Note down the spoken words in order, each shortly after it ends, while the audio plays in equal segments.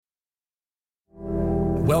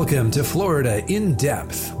Welcome to Florida in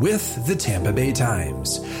Depth with the Tampa Bay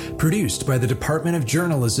Times, produced by the Department of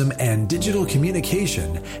Journalism and Digital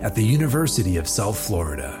Communication at the University of South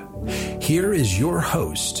Florida. Here is your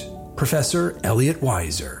host, Professor Elliot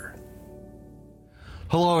Weiser.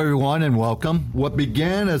 Hello, everyone, and welcome. What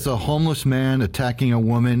began as a homeless man attacking a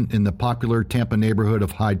woman in the popular Tampa neighborhood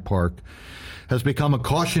of Hyde Park has become a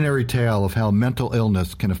cautionary tale of how mental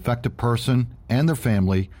illness can affect a person and their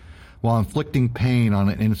family while inflicting pain on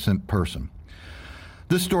an innocent person.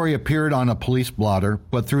 This story appeared on a police blotter,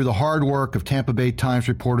 but through the hard work of Tampa Bay Times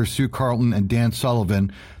reporters Sue Carlton and Dan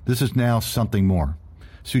Sullivan, this is now something more.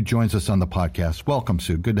 Sue joins us on the podcast. Welcome,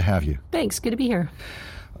 Sue. Good to have you. Thanks. Good to be here.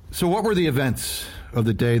 So what were the events of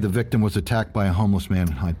the day the victim was attacked by a homeless man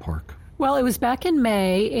in Hyde Park? Well, it was back in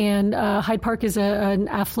May, and Hyde Park is an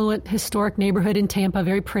affluent, historic neighborhood in Tampa,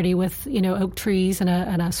 very pretty with, oak trees and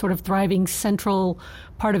a sort of thriving central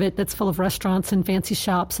part of it that's full of restaurants and fancy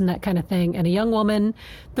shops and that kind of thing. And a young woman,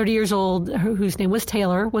 30 years old, whose name was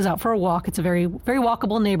Taylor, was out for a walk. It's a very, very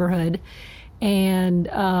walkable neighborhood. And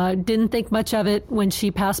didn't think much of it when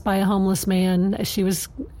she passed by a homeless man as she was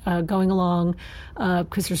going along,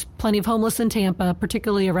 because there's plenty of homeless in Tampa,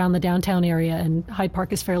 particularly around the downtown area, and Hyde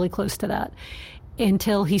Park is fairly close to that,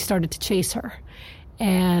 until he started to chase her.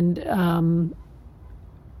 And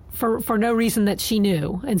for no reason that she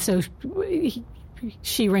knew. And so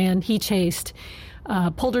she ran, he chased,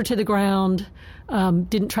 pulled her to the ground,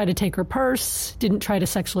 didn't try to take her purse, didn't try to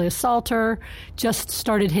sexually assault her, just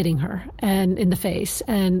started hitting her and in the face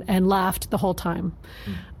and laughed the whole time.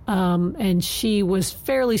 And she was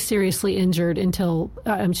fairly seriously injured until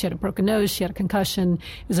she had a broken nose, she had a concussion.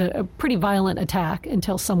 It was a pretty violent attack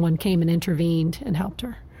until someone came and intervened and helped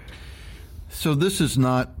her. So this is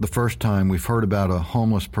not the first time we've heard about a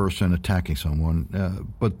homeless person attacking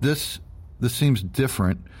someone, but this seems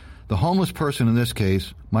different. The homeless person in this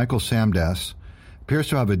case, Michael Samdas, appears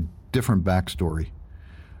to have a different backstory.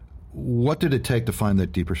 What did it take to find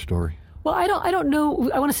that deeper story? Well, I don't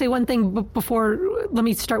know. I want to say one thing before. Let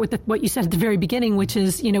me start with what you said at the very beginning, which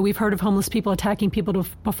is, we've heard of homeless people attacking people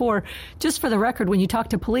before. Just for the record, when you talk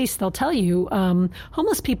to police, they'll tell you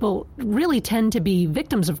homeless people really tend to be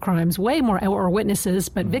victims of crimes way more, or witnesses,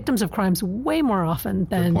 but victims of crimes way more often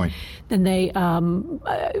than they.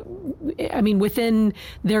 Within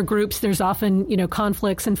their groups, there's often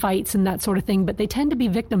conflicts and fights and that sort of thing, but they tend to be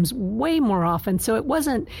victims way more often. So it was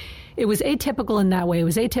atypical in that way. It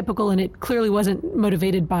was atypical, and it clearly wasn't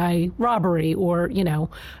motivated by robbery or,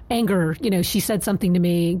 anger. She said something to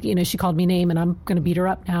me, she called me name and I'm going to beat her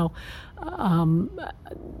up now.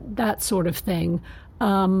 That sort of thing.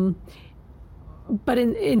 But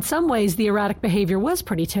in some ways, the erratic behavior was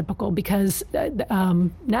pretty typical because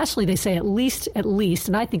nationally they say at least,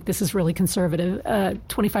 and I think this is really conservative,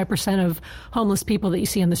 25% of homeless people that you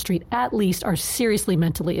see on the street at least are seriously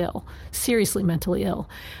mentally ill.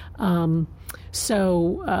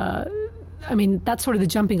 That's sort of the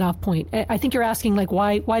jumping off point. I think you're asking,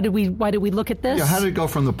 why did we look at this? Yeah, how did it go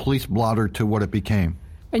from the police blotter to what it became?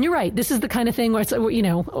 And you're right. This is the kind of thing where it's,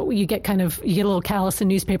 you get a little callous in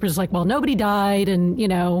newspapers, like, well, nobody died, and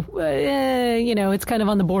it's kind of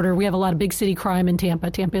on the border. We have a lot of big city crime in Tampa.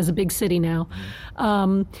 Tampa is a big city now.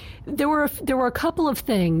 There were a couple of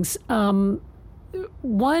things.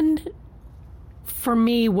 One for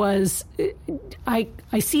me was I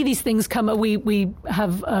see these things come. We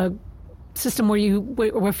have a system where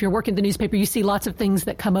if you're working at the newspaper, you see lots of things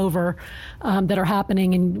that come over that are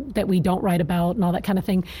happening and that we don't write about and all that kind of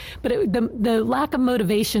thing. But the lack of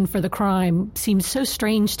motivation for the crime seemed so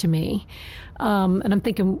strange to me. And I'm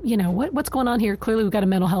thinking, what's going on here? Clearly we've got a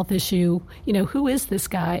mental health issue. Who is this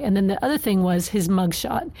guy? And then the other thing was his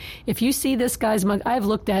mugshot. If you see this guy's mug, I've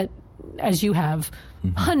looked at, as you have,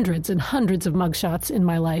 hundreds and hundreds of mugshots in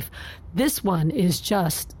my life. This one is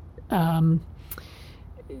just...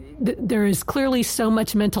 there is clearly so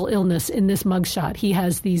much mental illness in this mugshot. He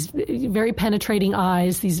has these very penetrating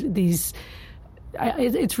eyes.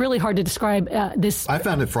 It's really hard to describe this. I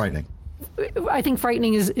found it frightening. I think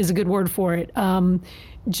frightening is a good word for it.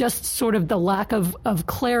 Just sort of the lack of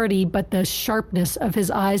clarity, but the sharpness of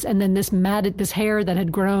his eyes, and then this hair that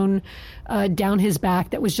had grown down his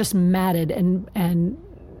back that was just matted and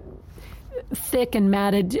thick and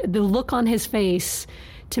matted. The look on his face.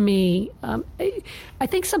 To me, I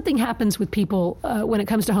think something happens with people when it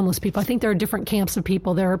comes to homeless people. I think there are different camps of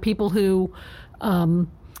people. There are people who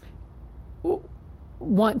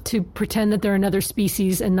want to pretend that they're another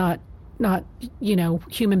species and not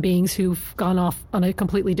human beings who've gone off on a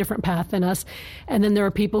completely different path than us. And then there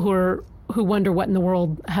are people who wonder what in the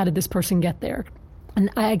world, how did this person get there? And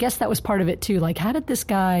I guess that was part of it, too. Like, how did this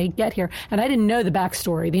guy get here? And I didn't know the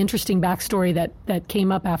backstory, the interesting backstory that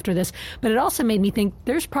came up after this. But it also made me think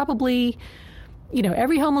there's probably,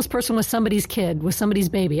 every homeless person was somebody's kid, was somebody's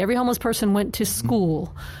baby. Every homeless person went to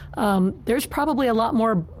school. There's probably a lot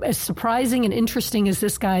more, as surprising and interesting as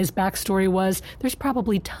this guy's backstory was, there's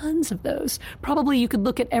probably tons of those. Probably you could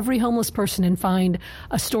look at every homeless person and find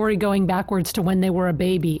a story going backwards to when they were a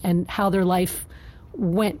baby and how their life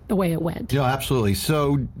went the way it went. Yeah, absolutely.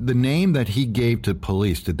 So the name that he gave to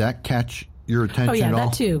police, did that catch your attention at all?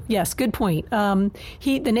 That too. Yes, good point. The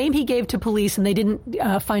name he gave to police, and they didn't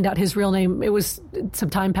find out his real name. It was some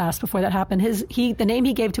time passed before that happened. The name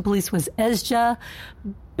he gave to police was Ezja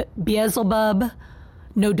Beelzebub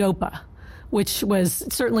Nodopa, which was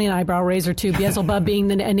certainly an eyebrow raiser too. Beelzebub being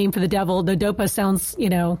a name for the devil. Nodopa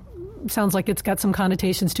sounds like it's got some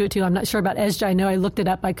connotations to it, too. I'm not sure about Ezja. I know I looked it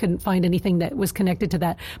up. I couldn't find anything that was connected to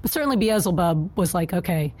that. But certainly Beelzebub was like,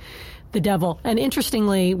 okay, the devil. And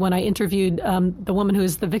interestingly, when I interviewed the woman who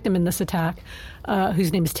is the victim in this attack,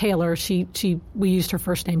 whose name is Taylor, we used her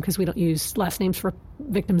first name because we don't use last names for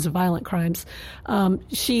victims of violent crimes. What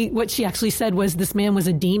she actually said was this man was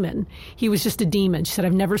a demon. He was just a demon. She said,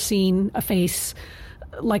 I've never seen a face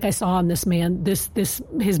like I saw in this man,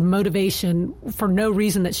 his motivation for no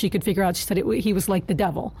reason that she could figure out. She said he was like the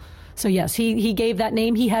devil. So yes, he gave that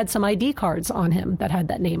name. He had some ID cards on him that had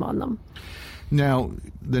that name on them. Now,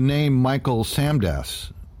 the name Michael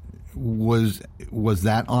Samdas, was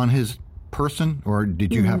that on his person, or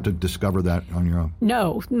did you have to discover that on your own?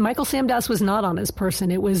 No, Michael Samdas was not on his person.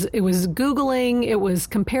 It was Googling. It was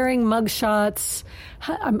comparing mugshots.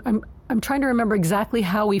 I'm trying to remember exactly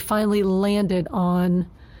how we finally landed on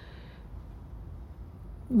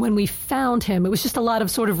when we found him. It was just a lot of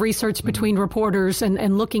sort of research between reporters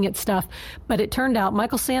and looking at stuff. But it turned out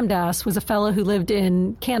Michael Samdas was a fellow who lived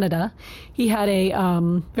in Canada. He had a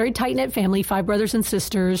very tight-knit family, 5 brothers and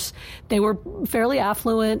sisters. They were fairly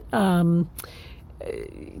affluent.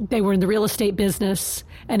 They were in the real estate business.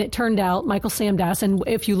 And it turned out Michael Samdas, and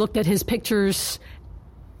if you looked at his pictures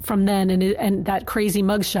from then and that crazy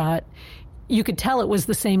mugshot, you could tell it was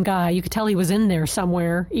the same guy. You could tell he was in there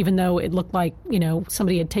somewhere, even though it looked like,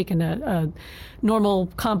 somebody had taken a normal,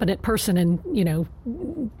 competent person and,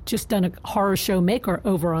 just done a horror show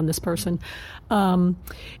makeover on this person.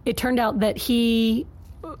 It turned out that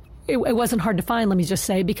it wasn't hard to find, let me just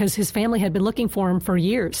say, because his family had been looking for him for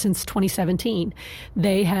years, since 2017.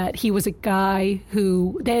 He was a guy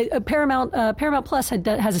who Paramount Plus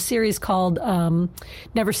has a series called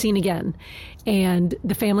Never Seen Again, and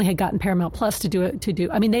the family had gotten Paramount Plus to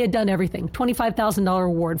do. I mean, they had done everything: $25,000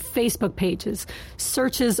 award, Facebook pages,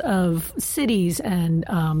 searches of cities and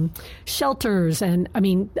shelters, and I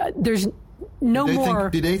mean, there's no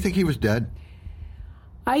more. Did they think he was dead?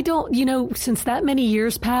 I don't, since that many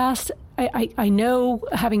years passed, I know,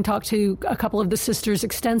 having talked to a couple of the sisters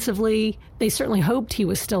extensively, they certainly hoped he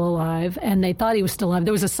was still alive, and they thought he was still alive.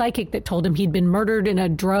 There was a psychic that told him he'd been murdered in a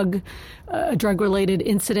drug-related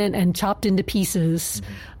incident and chopped into pieces.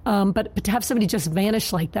 But to have somebody just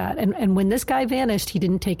vanish like that, and when this guy vanished, he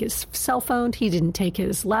didn't take his cell phone, he didn't take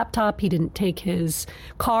his laptop, he didn't take his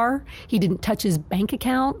car, he didn't touch his bank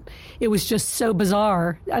account. It was just so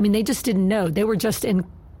bizarre. I mean, they just didn't know. They were just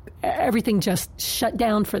everything just shut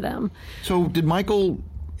down for them. So did Michael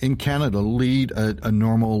in Canada lead a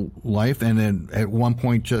normal life, and then at one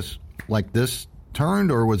point just like this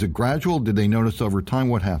turned, or was it gradual? Did they notice over time?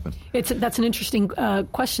 What happened? That's an interesting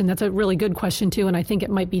question. That's a really good question, too, and I think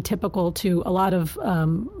it might be typical to a lot of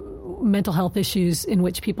mental health issues in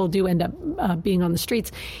which people do end up being on the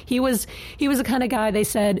streets. He was the kind of guy, they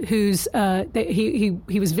said, who's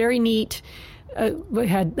he was very neat.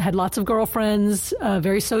 Had lots of girlfriends,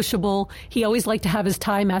 very sociable. He always liked to have his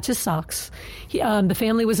tie match his socks. The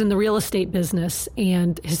family was in the real estate business,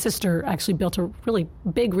 and his sister actually built a really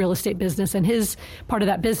big real estate business, and his part of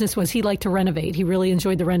that business was he liked to renovate. He really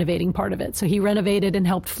enjoyed the renovating part of it. So he renovated and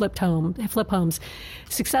helped flip homes.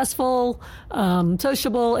 Successful,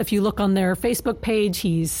 sociable. If you look on their Facebook page,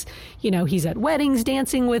 he's at weddings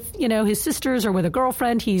dancing with, his sisters or with a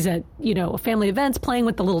girlfriend. He's at, family events playing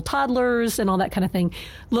with the little toddlers and all that kind of thing.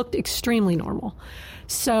 Looked extremely normal.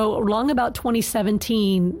 So along about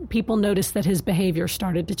 2017, people noticed that his behavior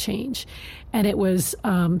started to change. And it was,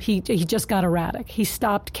 he just got erratic. He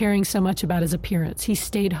stopped caring so much about his appearance. He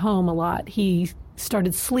stayed home a lot. He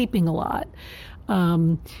started sleeping a lot.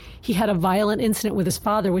 He had a violent incident with his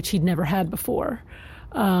father, which he'd never had before.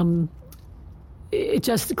 It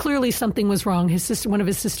just clearly something was wrong. One of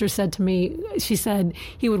his sisters said to me, she said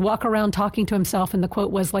he would walk around talking to himself, and the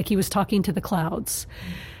quote was like he was talking to the clouds.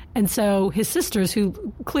 And so his sisters, who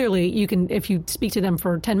clearly you can, if you speak to them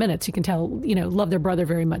for 10 minutes, you can tell, love their brother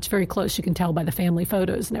very much, very close. You can tell by the family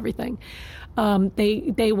photos and everything.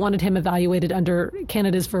 They wanted him evaluated under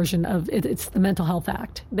Canada's version of it's the Mental Health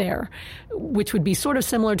Act there, which would be sort of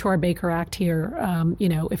similar to our Baker Act here.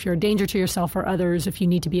 If you're a danger to yourself or others, if you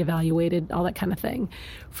need to be evaluated, all that kind of thing,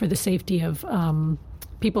 for the safety of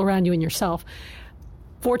people around you and yourself.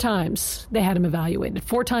 4 times they had him evaluated.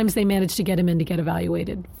 4 times they managed to get him in to get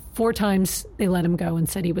evaluated. 4 times they let him go and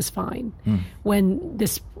said he was fine. When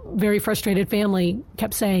this very frustrated family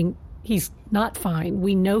kept saying, he's not fine.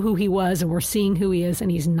 We know who he was and we're seeing who he is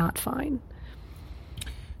and he's not fine.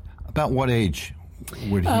 About what age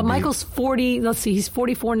would he be? Michael's 40. Let's see, he's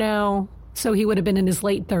 44 now. So he would have been in his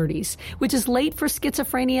late 30s, which is late for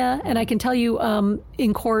schizophrenia. And I can tell you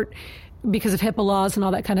in court, because of HIPAA laws and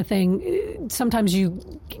all that kind of thing, sometimes you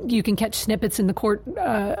can catch snippets in the court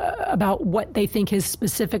about what they think his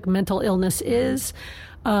specific mental illness is.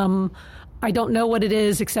 I don't know what it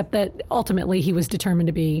is, except that ultimately he was determined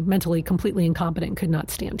to be mentally completely incompetent and could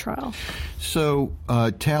not stand trial. So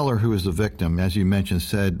Taylor, who is the victim, as you mentioned,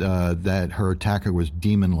 said that her attacker was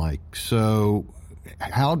demon-like. So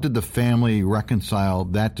how did the family reconcile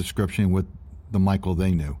that description with the Michael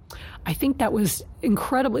they knew? I think that was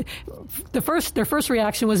incredibly. Their first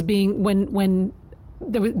reaction was being when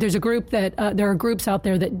there's a group that there are groups out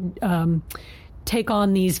there that take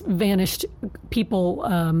on these vanished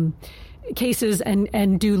people cases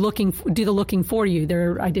and do the looking for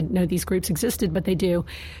you. I didn't know these groups existed, but they do.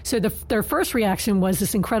 So their first reaction was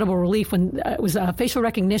this incredible relief when it was a facial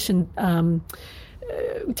recognition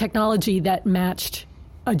technology that matched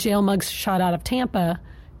a jail mugshot out of Tampa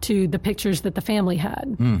to the pictures that the family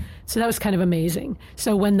had. So that was kind of amazing.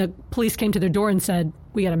 So when the police came to their door and said,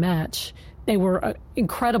 we got a match, they were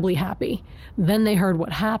incredibly happy. Then they heard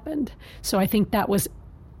what happened. So I think that was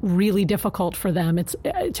really difficult for them. It's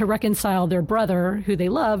to reconcile their brother, who they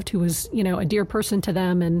loved, who was, a dear person to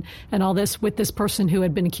them, and all this, with this person who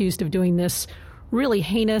had been accused of doing this really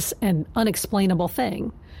heinous and unexplainable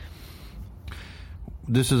thing.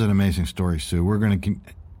 This is an amazing story, Sue. We're going to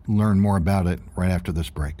learn more about it right after this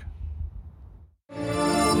break.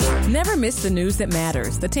 Never miss the news that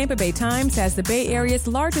matters. The Tampa Bay Times has the Bay Area's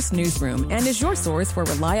largest newsroom and is your source for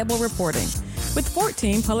reliable reporting. With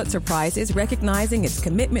 14 Pulitzer Prizes recognizing its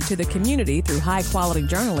commitment to the community through high-quality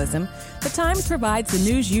journalism, the Times provides the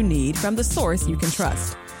news you need from the source you can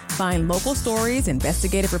trust. Find local stories,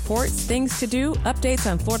 investigative reports, things to do, updates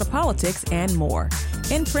on Florida politics, and more.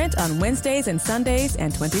 In print on Wednesdays and Sundays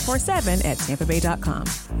and 24/7 at tampabay.com.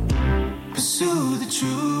 Pursue the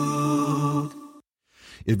truth.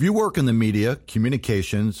 If you work in the media,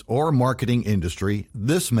 communications, or marketing industry,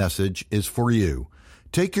 this message is for you.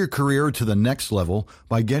 Take your career to the next level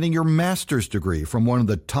by getting your master's degree from one of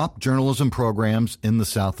the top journalism programs in the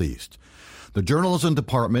Southeast. The journalism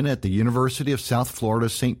department at the University of South Florida,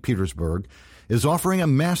 St. Petersburg, is offering a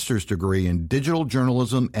master's degree in digital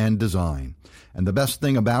journalism and design. And the best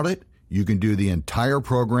thing about it, you can do the entire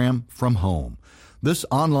program from home. This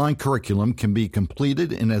online curriculum can be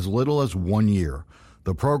completed in as little as 1 year.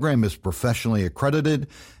 The program is professionally accredited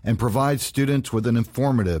and provides students with an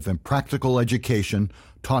informative and practical education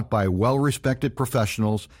taught by well-respected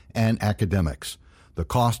professionals and academics. The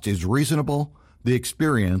cost is reasonable. The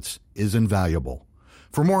experience is invaluable.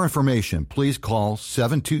 For more information, please call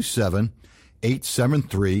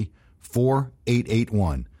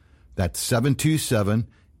 727-873-4881. That's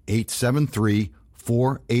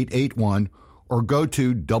 727-873-4881, or go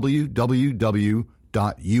to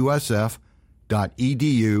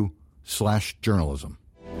www.usf.edu/journalism.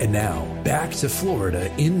 And now, back to Florida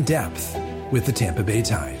in depth with the Tampa Bay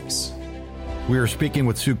Times. We are speaking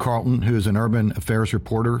with Sue Carlton, who is an urban affairs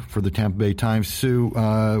reporter for the Tampa Bay Times. Sue,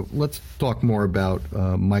 let's talk more about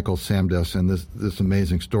Michael Samdes and this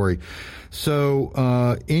amazing story.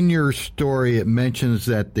 So in your story, it mentions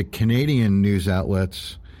that the Canadian news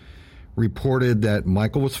outlets reported that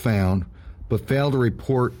Michael was found, but failed to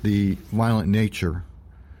report the violent nature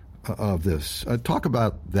of this. Talk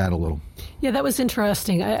about that a little. Yeah, that was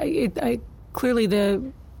interesting. Clearly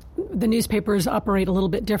the newspapers operate a little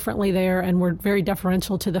bit differently there, and were very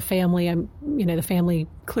deferential to the family. The family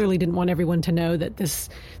clearly didn't want everyone to know that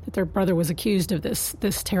their brother was accused of this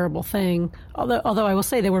terrible thing. Although I will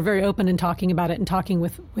say they were very open in talking about it and talking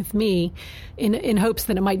with me in hopes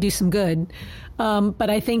that it might do some good. But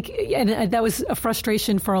I think, and that was a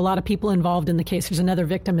frustration for a lot of people involved in the case. There's another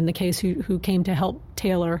victim in the case who came to help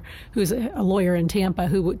Taylor, who's a lawyer in Tampa,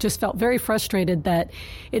 who just felt very frustrated that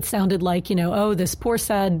it sounded like, oh, this poor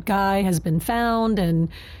sad guy has been found and,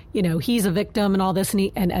 he's a victim and all this.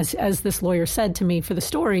 And as this lawyer said to me for the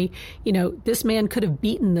story, this man could have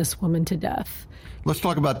beaten this woman to death. Let's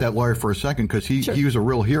talk about that lawyer for a second, because he was a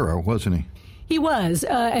real hero, wasn't he? He was,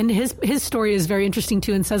 and his story is very interesting,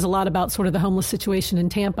 too, and says a lot about sort of the homeless situation in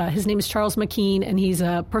Tampa. His name is Charles McKean, and he's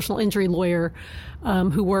a personal injury lawyer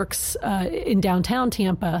who works in downtown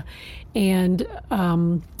Tampa. And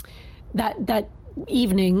that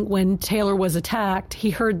evening when Taylor was attacked, he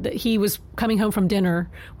heard that he was coming home from dinner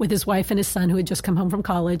with his wife and his son, who had just come home from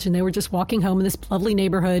college, and they were just walking home in this lovely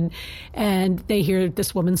neighborhood, and they hear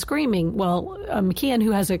this woman screaming. Well, McKeon,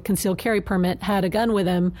 who has a concealed carry permit, had a gun with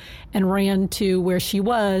him and ran to where she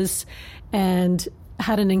was and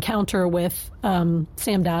had an encounter with Sam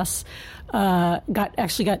Dass.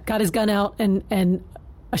 Got his gun out and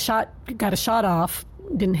got a shot off.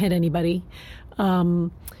 Didn't hit anybody.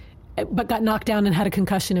 But got knocked down and had a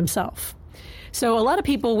concussion himself. So a lot of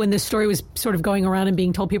people, when this story was sort of going around and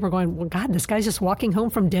being told, people are going, well, God, this guy's just walking home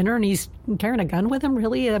from dinner and he's carrying a gun with him?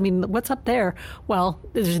 Really? I mean, what's up there? Well,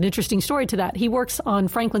 there's an interesting story to that. He works on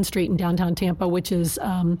Franklin Street in downtown Tampa, which is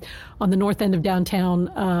on the north end of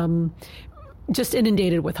downtown, just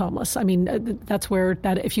inundated with homeless. I mean, that's where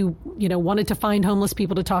that if you wanted to find homeless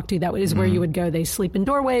people to talk to, that is where you would go. They sleep in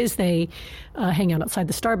doorways. They hang out outside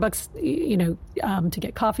the Starbucks, to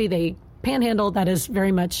get coffee. They panhandle. That is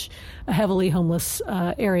very much a heavily homeless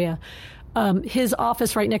area. His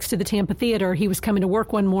office right next to the Tampa Theater. He was coming to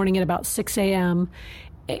work one morning at about 6 or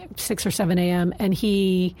 7 a.m. and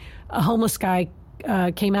a homeless guy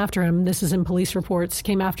came after him. This is in police reports.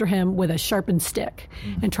 Came after him with a sharpened stick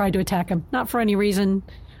and tried to attack him. Not for any reason.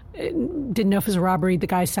 Didn't know if it was a robbery. The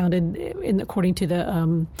guy sounded, according to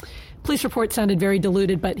the police report, sounded very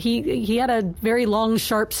deluded. But he had a very long,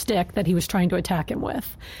 sharp stick that he was trying to attack him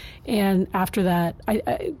with. And after that,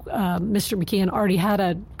 Mr. McKeon already had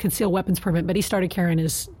a concealed weapons permit, but he started carrying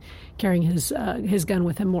his gun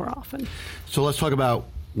with him more often. So let's talk about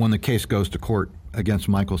when the case goes to court against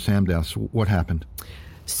Michael Sam Dass. What happened?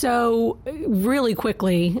 So really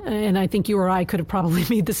quickly, and I think you or I could have probably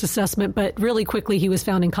made this assessment, but really quickly he was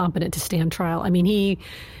found incompetent to stand trial. I mean, he,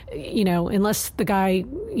 unless the guy,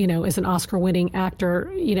 is an Oscar-winning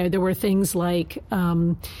actor, there were things like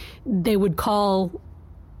they would call,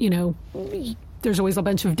 there's always a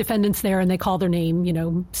bunch of defendants there, and they call their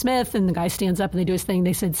name, Smith, and the guy stands up and they do his thing.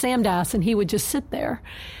 They said Sam Dass, and he would just sit there,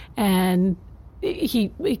 and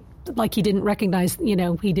he didn't recognize, it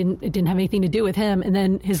didn't have anything to do with him. And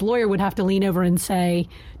then his lawyer would have to lean over and say,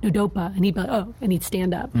 no dopa. And he'd be like, oh, and he'd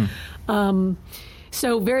stand up.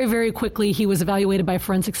 So very, very quickly, he was evaluated by a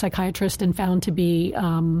forensic psychiatrist and found to be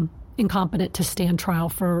incompetent to stand trial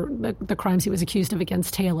for the crimes he was accused of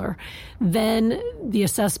against Taylor. Then the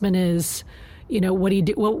assessment is, what do you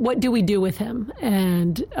do? Well, what do we do with him?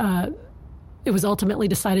 And it was ultimately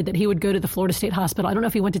decided that he would go to the Florida State Hospital. I don't know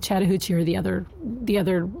if he went to Chattahoochee or the other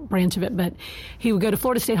branch of it, but he would go to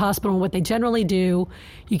Florida State Hospital. And what they generally do,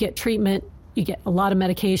 you get treatment, you get a lot of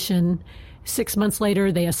medication. 6 months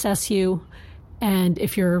later, they assess you. And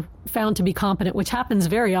if you're found to be competent, which happens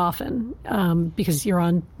very often because you're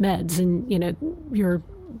on meds and,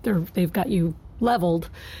 they've got you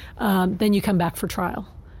leveled, then you come back for trial.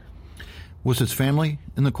 Was his family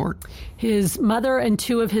in the court? His mother and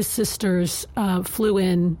two of his sisters flew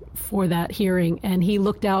in for that hearing, and he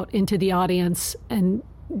looked out into the audience and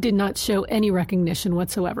did not show any recognition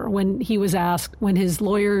whatsoever. When he was asked, when his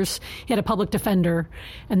lawyers, he had a public defender,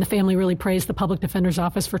 and the family really praised the public defender's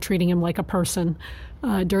office for treating him like a person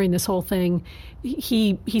during this whole thing.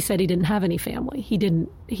 He said he didn't have any family. He didn't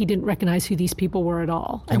recognize who these people were at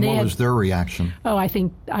all. And what was their reaction? Oh, I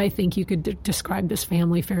think you could describe this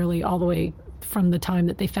family fairly all the way from the time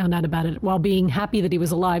that they found out about it, while being happy that he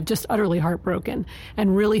was alive, just utterly heartbroken,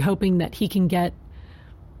 and really hoping that he can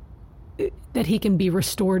be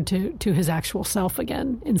restored to his actual self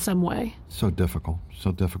again in some way. So difficult.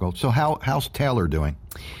 So how's Taylor doing?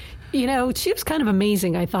 She was kind of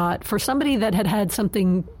amazing, I thought. For somebody that had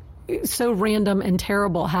something so random and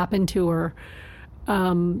terrible happen to her,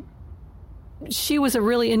 she was a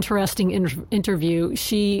really interesting interview.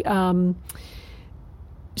 She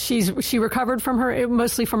recovered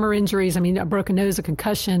mostly from her injuries. I mean, a broken nose, a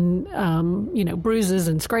concussion, bruises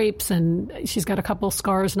and scrapes, and she's got a couple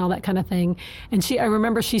scars and all that kind of thing. And I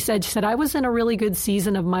remember she said, I was in a really good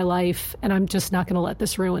season of my life, and I'm just not going to let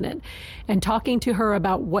this ruin it. And talking to her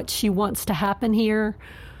about what she wants to happen here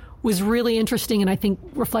was really interesting, and I think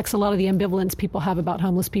reflects a lot of the ambivalence people have about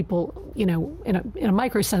homeless people, in a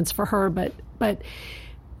micro sense for her, but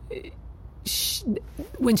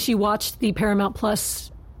when she watched the Paramount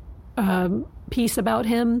Plus piece about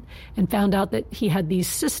him and found out that he had these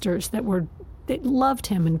sisters that loved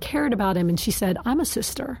him and cared about him, and she said, "I'm a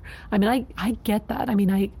sister." I mean, I get that. I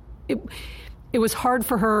mean, it was hard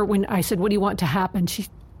for her when I said, "What do you want to happen?" She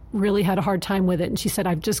really had a hard time with it, and she said,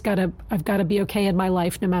 I've got to be okay in my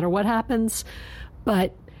life no matter what happens.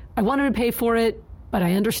 But I wanted to pay for it, but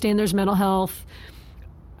I understand there's mental health.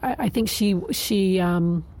 I think she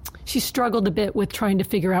struggled a bit with trying to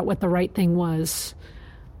figure out what the right thing was,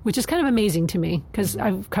 which is kind of amazing to me because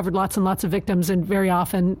I've covered lots and lots of victims, and very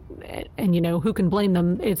often, and who can blame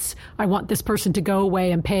them? It's, I want this person to go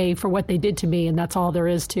away and pay for what they did to me, and that's all there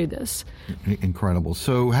is to this. Incredible.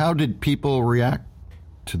 So how did people react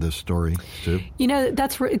to this story, Sue?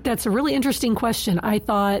 That's a really interesting question. I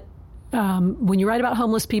thought when you write about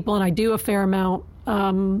homeless people, and I do a fair amount,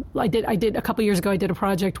 I did a couple years ago, I did a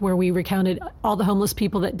project where we recounted all the homeless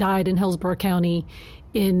people that died in Hillsborough County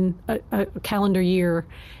in a calendar year,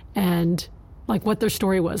 and like what their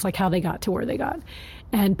story was, like how they got to where they got.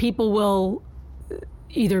 And people will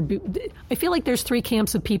either be, I feel like there's three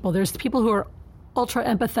camps of people. There's the people who are ultra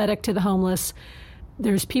empathetic to the homeless.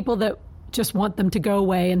 There's people that just want them to go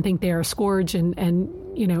away and think they are a scourge and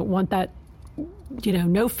want that,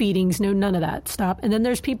 no feedings, none of that, stop. And then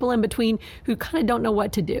there's people in between who kind of don't know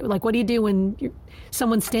what to do. Like, what do you do when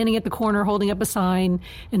someone's standing at the corner holding up a sign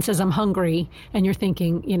and says, "I'm hungry," and you're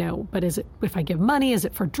thinking, but is it, if I give money, is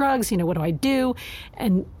it for drugs? What do I do?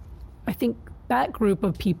 And I think that group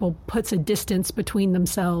of people puts a distance between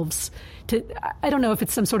themselves to, I don't know if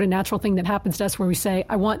it's some sort of natural thing that happens to us where we say,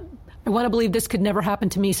 I want to believe this could never happen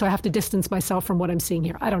to me, so I have to distance myself from what I'm seeing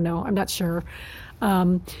here. I don't know. I'm not sure.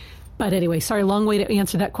 But anyway, sorry, long way to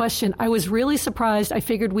answer that question. I was really surprised. I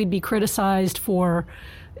figured we'd be criticized for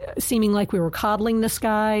seeming like we were coddling this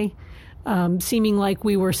guy, seeming like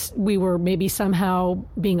we were maybe somehow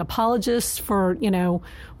being apologists for,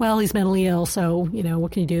 well, he's mentally ill, so,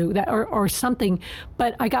 what can you do? That or something.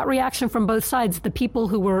 But I got reaction from both sides. The people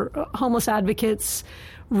who were homeless advocates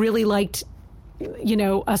really liked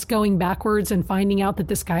us going backwards and finding out that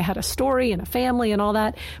this guy had a story and a family and all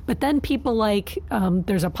that. But then people like,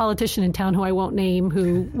 there's a politician in town who I won't name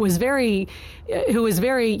who was very,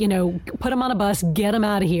 put him on a bus, get him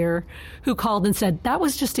out of here, who called and said, that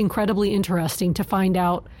was just incredibly interesting to find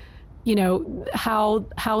out,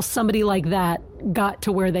 how somebody like that got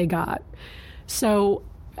to where they got. So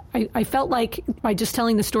I felt like by just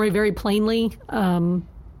telling the story very plainly,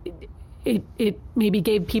 it maybe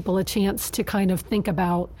gave people a chance to kind of think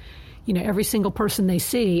about, every single person they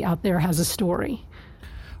see out there has a story.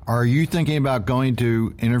 Are you thinking about going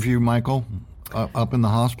to interview Michael up in the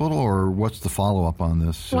hospital, or what's the follow-up on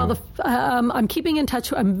this? Well, I'm keeping in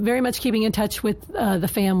touch. I'm very much keeping in touch with the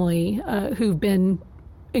family who've been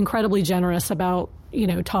incredibly generous about,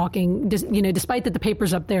 talking, despite that the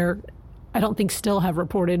papers up there, I don't think still have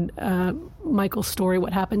reported Michael's story,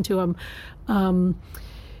 what happened to him.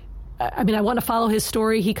 I want to follow his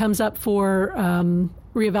story. He comes up for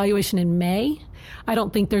reevaluation in May. I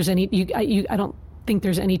don't think there's any. I don't think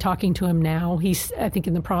there's any talking to him now. He's, I think,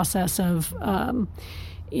 in the process of,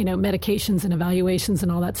 medications and evaluations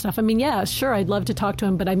and all that stuff. Yeah, sure, I'd love to talk to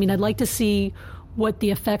him, but I'd like to see what the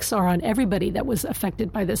effects are on everybody that was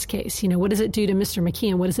affected by this case. What does it do to Mr.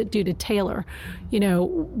 McKeon? What does it do to Taylor?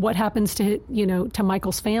 What happens to to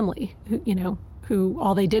Michael's family? Who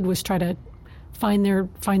all they did was try to find their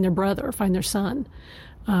brother, find their son.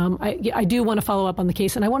 I do want to follow up on the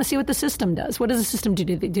case, and I want to see what the system does. What does the system do?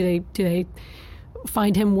 Do they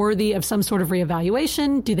find him worthy of some sort of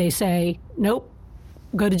reevaluation? Do they say, nope,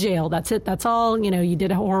 go to jail? That's it. That's all. You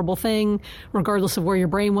did a horrible thing, regardless of where your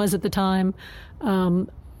brain was at the time.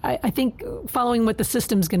 I think following what the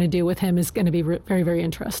system's going to do with him is going to be very, very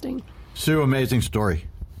interesting. Sue, amazing story.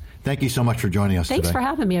 Thank you so much for joining us Thanks today. for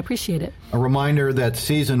having me. I appreciate it. A reminder that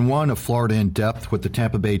Season 1 of Florida in Depth with the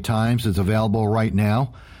Tampa Bay Times is available right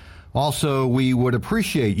now. Also, we would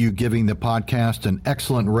appreciate you giving the podcast an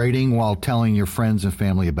excellent rating while telling your friends and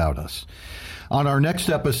family about us. On our next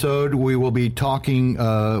episode, we will be talking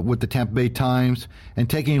with the Tampa Bay Times and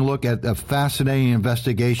taking a look at a fascinating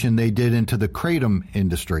investigation they did into the kratom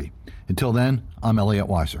industry. Until then, I'm Elliot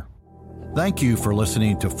Weiser. Thank you for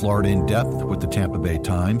listening to Florida in Depth with the Tampa Bay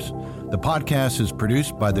Times. The podcast is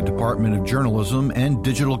produced by the Department of Journalism and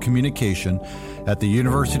Digital Communication at the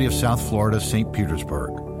University of South Florida, St.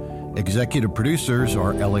 Petersburg. Executive producers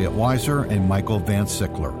are Elliot Weiser and Michael Van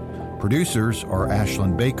Sickler. Producers are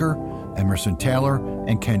Ashlyn Baker, Emerson Taylor,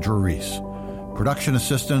 and Kendra Reese. Production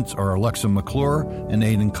assistants are Alexa McClure and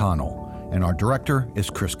Aidan Connell. And our director is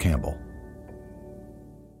Chris Campbell.